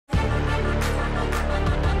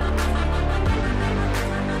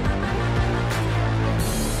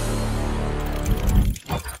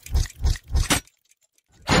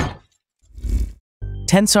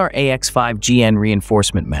TENSAR AX5GN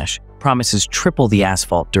reinforcement mesh promises triple the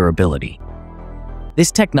asphalt durability.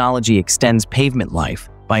 This technology extends pavement life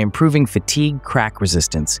by improving fatigue crack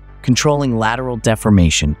resistance, controlling lateral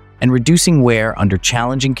deformation, and reducing wear under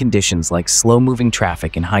challenging conditions like slow-moving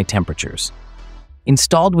traffic and high temperatures.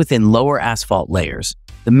 Installed within lower asphalt layers,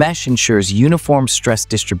 the mesh ensures uniform stress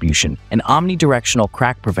distribution and omnidirectional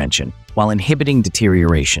crack prevention while inhibiting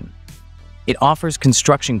deterioration. It offers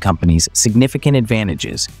construction companies significant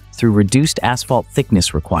advantages through reduced asphalt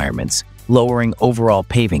thickness requirements, lowering overall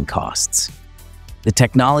paving costs. The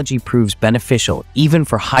technology proves beneficial even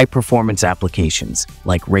for high-performance applications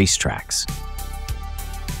like racetracks.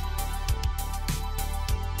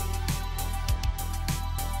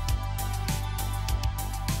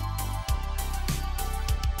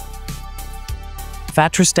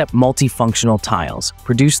 FATRASTEP multifunctional tiles,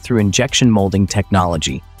 produced through injection molding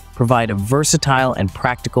technology, provide a versatile and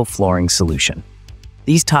practical flooring solution.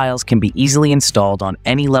 These tiles can be easily installed on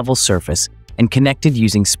any level surface and connected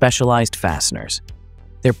using specialized fasteners.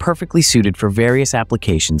 They're perfectly suited for various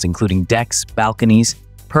applications including decks, balconies,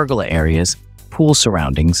 pergola areas, pool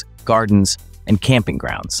surroundings, gardens, and camping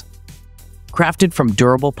grounds. Crafted from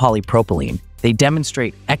durable polypropylene, they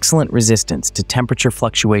demonstrate excellent resistance to temperature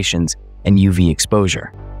fluctuations and UV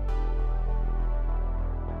exposure.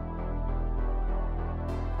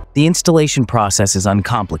 The installation process is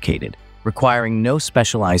uncomplicated, requiring no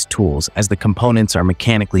specialized tools as the components are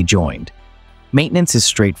mechanically joined. Maintenance is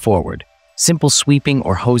straightforward. Simple sweeping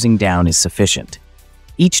or hosing down is sufficient.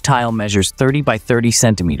 Each tile measures 30 by 30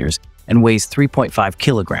 centimeters and weighs 3.5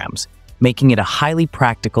 kilograms, making it a highly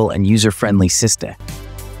practical and user-friendly system.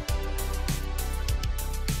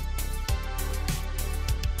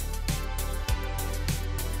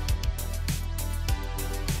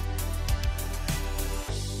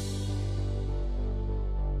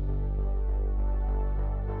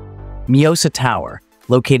 Mjøsa Tower,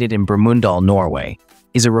 located in Brumunddal, Norway,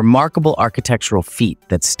 is a remarkable architectural feat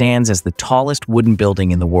that stands as the tallest wooden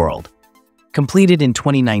building in the world. Completed in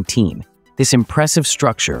 2019, this impressive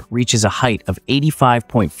structure reaches a height of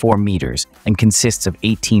 85.4 meters and consists of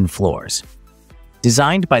 18 floors.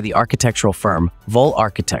 Designed by the architectural firm Voll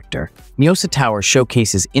Arkitekter, Mjøsa Tower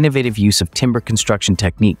showcases innovative use of timber construction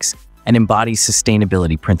techniques and embodies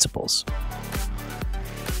sustainability principles.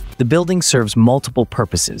 The building serves multiple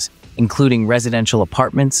purposes, including residential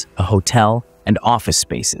apartments, a hotel, and office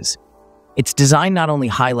spaces. Its design not only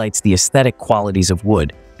highlights the aesthetic qualities of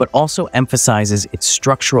wood, but also emphasizes its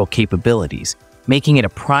structural capabilities, making it a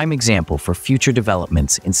prime example for future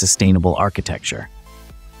developments in sustainable architecture.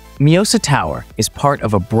 Mjøsa Tower is part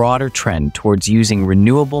of a broader trend towards using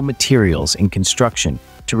renewable materials in construction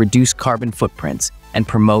to reduce carbon footprints and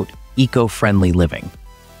promote eco-friendly living.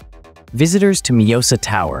 Visitors to Mjøsa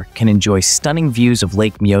Tower can enjoy stunning views of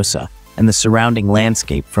Lake Mjøsa and the surrounding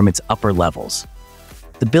landscape from its upper levels.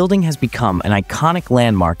 The building has become an iconic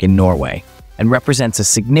landmark in Norway and represents a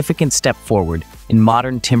significant step forward in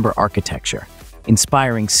modern timber architecture,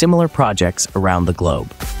 inspiring similar projects around the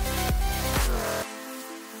globe.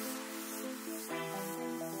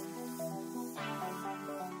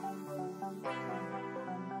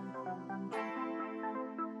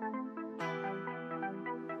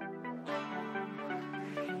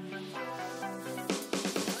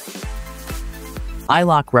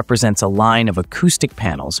 iLOK represents a line of acoustic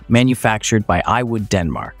panels manufactured by iWood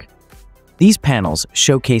Denmark. These panels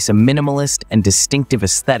showcase a minimalist and distinctive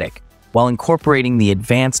aesthetic while incorporating the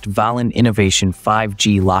advanced Valin Innovation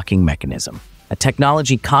 5G locking mechanism, a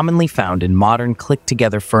technology commonly found in modern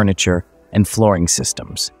click-together furniture and flooring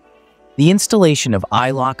systems. The installation of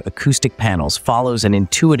iLOK acoustic panels follows an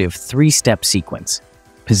intuitive three-step sequence: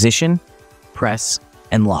 position, press,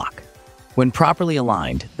 and lock. When properly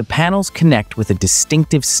aligned, the panels connect with a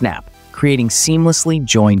distinctive snap, creating seamlessly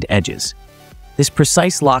joined edges. This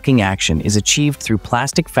precise locking action is achieved through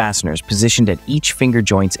plastic fasteners positioned at each finger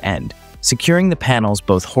joint's end, securing the panels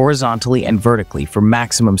both horizontally and vertically for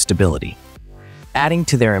maximum stability. Adding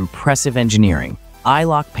to their impressive engineering,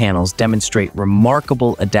 iLOK panels demonstrate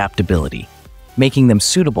remarkable adaptability, making them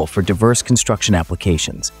suitable for diverse construction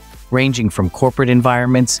applications, ranging from corporate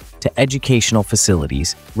environments to educational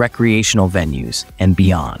facilities, recreational venues, and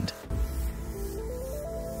beyond.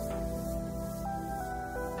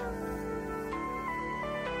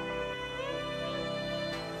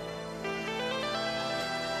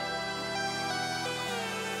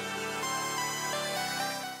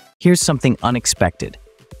 Here's something unexpected.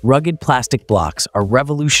 Rugged plastic blocks are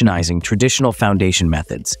revolutionizing traditional foundation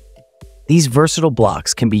methods. These versatile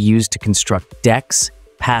blocks can be used to construct decks,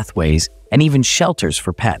 pathways, and even shelters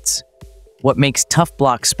for pets. What makes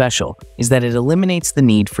TUFFBLOCK special is that it eliminates the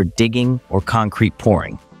need for digging or concrete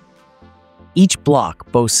pouring. Each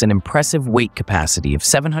block boasts an impressive weight capacity of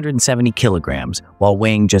 770 kilograms while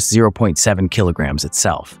weighing just 0.7 kilograms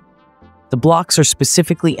itself. The blocks are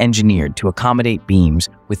specifically engineered to accommodate beams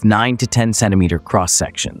with 9 to 10 centimeter cross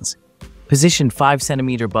sections. Positioned 5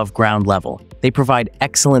 centimeter above ground level, they provide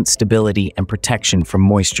excellent stability and protection from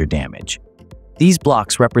moisture damage. These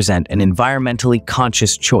blocks represent an environmentally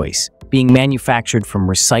conscious choice, being manufactured from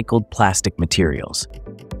recycled plastic materials.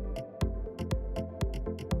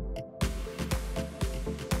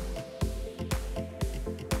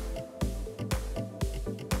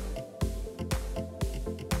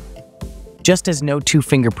 Just as no two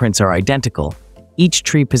fingerprints are identical, each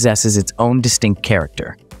tree possesses its own distinct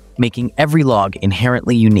character, making every log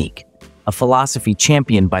inherently unique, a philosophy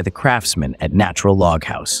championed by the craftsmen at Natural Log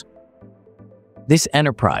House. This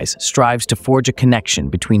enterprise strives to forge a connection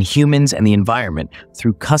between humans and the environment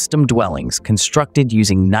through custom dwellings constructed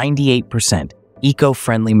using 98%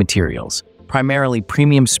 eco-friendly materials, primarily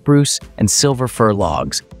premium spruce and silver fir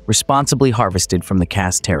logs, responsibly harvested from the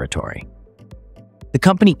cast territory. The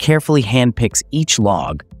company carefully handpicks each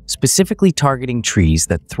log, specifically targeting trees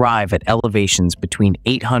that thrive at elevations between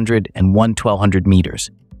 800 and 1,200 meters.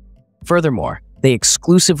 Furthermore, they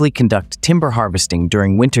exclusively conduct timber harvesting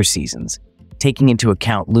during winter seasons, taking into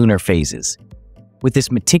account lunar phases. With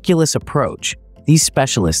this meticulous approach, these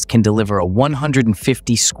specialists can deliver a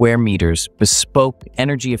 150 square meters bespoke,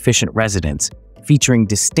 energy-efficient residence featuring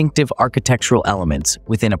distinctive architectural elements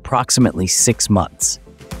within approximately 6 months.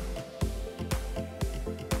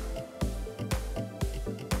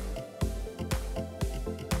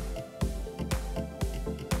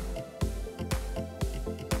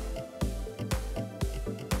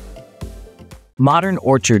 Modern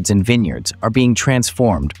orchards and vineyards are being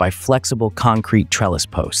transformed by flexible concrete trellis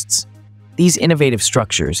posts. These innovative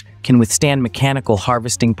structures can withstand mechanical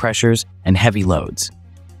harvesting pressures and heavy loads.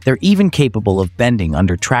 They're even capable of bending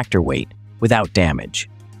under tractor weight without damage.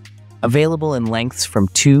 Available in lengths from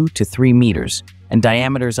 2 to 3 meters and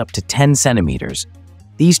diameters up to 10 centimeters,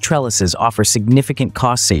 these trellises offer significant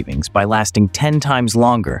cost savings by lasting 10 times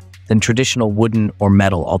longer than traditional wooden or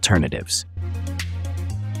metal alternatives.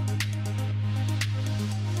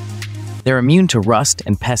 They're immune to rust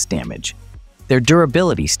and pest damage. Their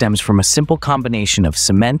durability stems from a simple combination of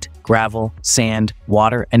cement, gravel, sand,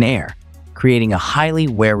 water, and air, creating a highly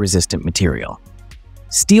wear-resistant material.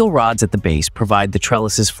 Steel rods at the base provide the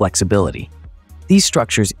trellis's flexibility. These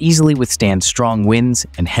structures easily withstand strong winds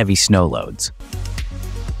and heavy snow loads.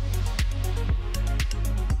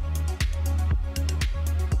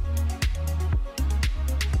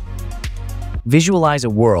 Visualize a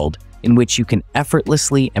world in which you can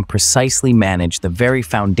effortlessly and precisely manage the very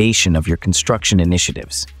foundation of your construction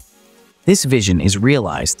initiatives. This vision is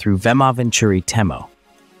realized through VEMAVENTURI TEMO.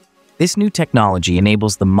 This new technology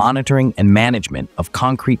enables the monitoring and management of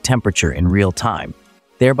concrete temperature in real time,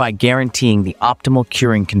 thereby guaranteeing the optimal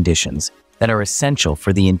curing conditions that are essential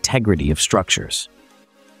for the integrity of structures.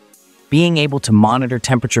 Being able to monitor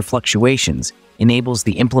temperature fluctuations enables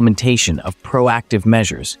the implementation of proactive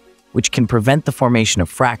measures, which can prevent the formation of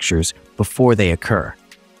fractures before they occur.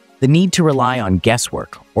 The need to rely on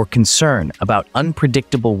guesswork or concern about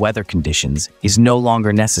unpredictable weather conditions is no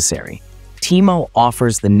longer necessary. TEMO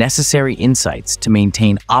offers the necessary insights to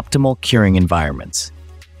maintain optimal curing environments.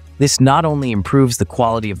 This not only improves the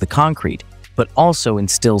quality of the concrete, but also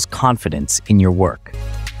instills confidence in your work.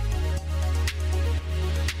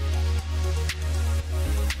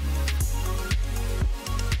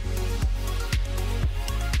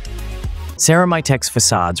 CERAMITEX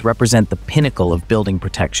facades represent the pinnacle of building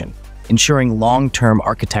protection, ensuring long-term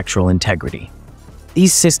architectural integrity.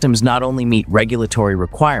 These systems not only meet regulatory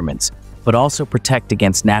requirements, but also protect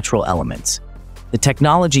against natural elements. The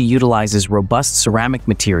technology utilizes robust ceramic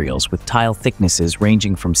materials with tile thicknesses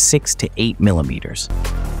ranging from 6 to 8 millimeters.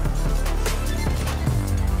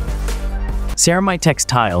 CERAMITEX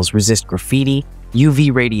tiles resist graffiti,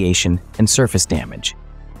 UV radiation, and surface damage.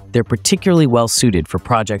 They're particularly well suited for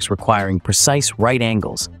projects requiring precise right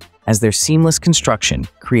angles, as their seamless construction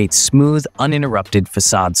creates smooth, uninterrupted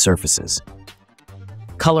facade surfaces.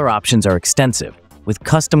 Color options are extensive, with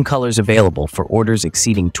custom colors available for orders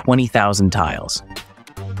exceeding 20,000 tiles.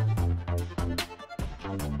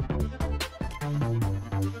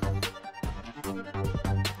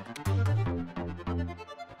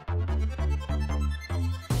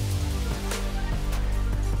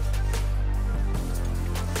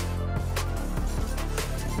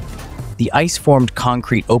 The ice-formed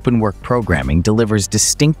concrete openwork programming delivers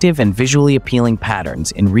distinctive and visually appealing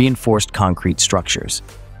patterns in reinforced concrete structures.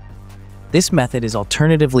 This method is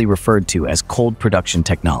alternatively referred to as cold production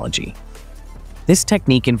technology. This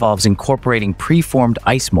technique involves incorporating preformed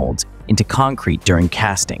ice molds into concrete during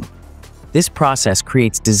casting. This process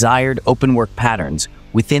creates desired openwork patterns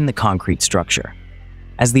within the concrete structure.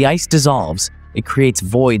 As the ice dissolves, it creates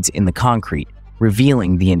voids in the concrete,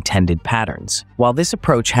 revealing the intended patterns. While this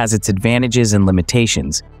approach has its advantages and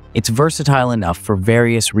limitations, it's versatile enough for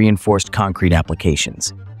various reinforced concrete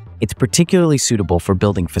applications. It's particularly suitable for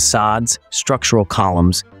building facades, structural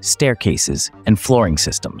columns, staircases, and flooring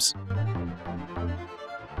systems.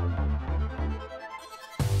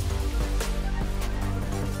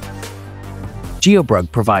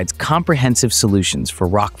 GEOBRUGG provides comprehensive solutions for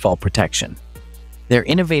rockfall protection. Their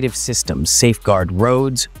innovative systems safeguard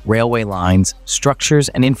roads, railway lines, structures,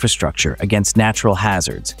 and infrastructure against natural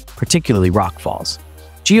hazards, particularly rockfalls.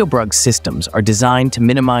 GEOBRUGG systems are designed to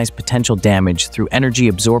minimize potential damage through energy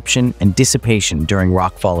absorption and dissipation during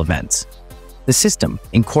rockfall events. The system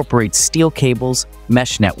incorporates steel cables,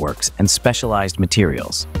 mesh networks, and specialized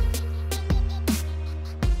materials.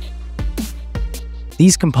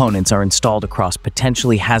 These components are installed across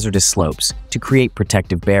potentially hazardous slopes to create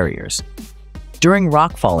protective barriers. During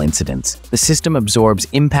rockfall incidents, the system absorbs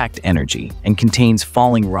impact energy and contains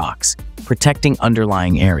falling rocks, protecting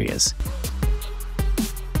underlying areas.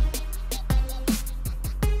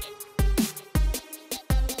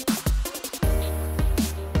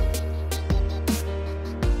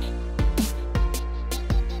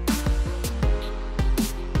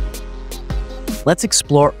 Let's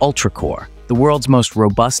explore ULTRACOR, the world's most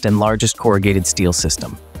robust and largest corrugated steel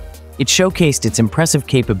system. It showcased its impressive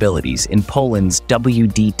capabilities in Poland's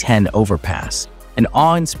WD-10 overpass, an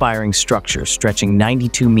awe-inspiring structure stretching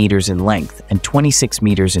 92 meters in length and 26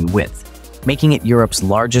 meters in width, making it Europe's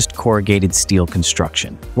largest corrugated steel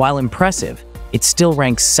construction. While impressive, it still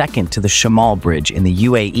ranks second to the Shamal Bridge in the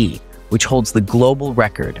UAE, which holds the global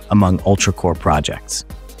record among ULTRACOR projects.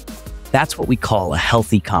 That's what we call a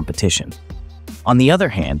healthy competition. On the other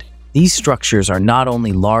hand, these structures are not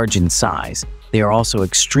only large in size, they are also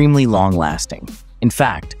extremely long-lasting. In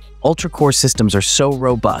fact, ULTRACOR systems are so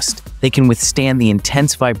robust, they can withstand the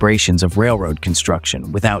intense vibrations of railroad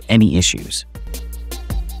construction without any issues.